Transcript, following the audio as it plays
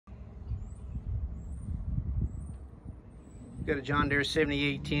Got a John Deere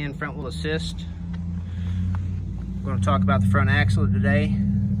 7810 front wheel assist. We're going to talk about the front axle today.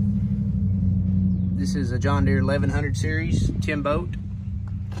 This is a John Deere 1100 series 10 boat.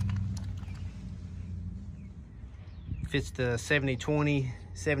 Fits the 7020,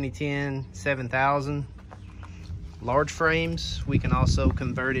 7010, 7000 large frames. We can also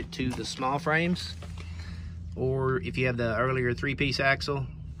convert it to the small frames, or if you have the earlier 3-piece axle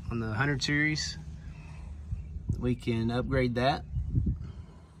on the 100 series, we can upgrade that.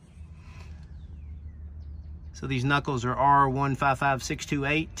 So these knuckles are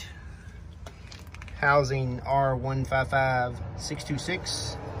R155628, housing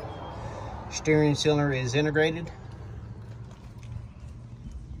R155626. Steering cylinder is integrated.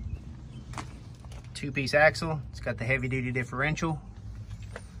 2-piece axle. It's got the heavy-duty differential.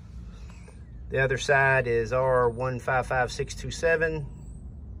 The other side is R155627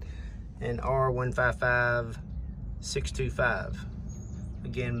 and R155625.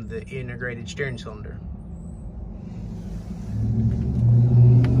 Again, the integrated steering cylinder.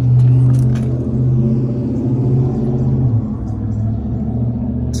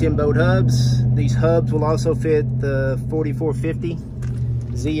 Boat hubs. These hubs will also fit the 4450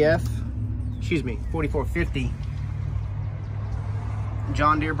 ZF, 4450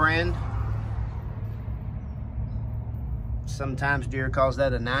 John Deere brand. Sometimes Deere calls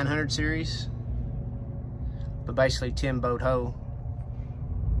that a 900 series, but basically 10 boat hoe,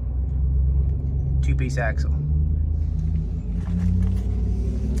 2-piece axle.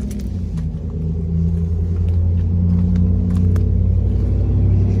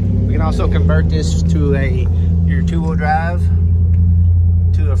 We can also convert this to your 2-wheel drive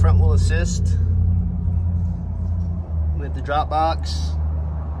to a front wheel assist with the drop box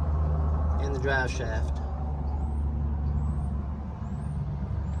and the drive shaft.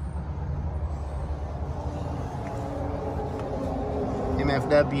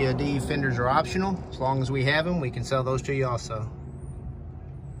 MFWD fenders are optional. As long as we have them, we can sell those to you also.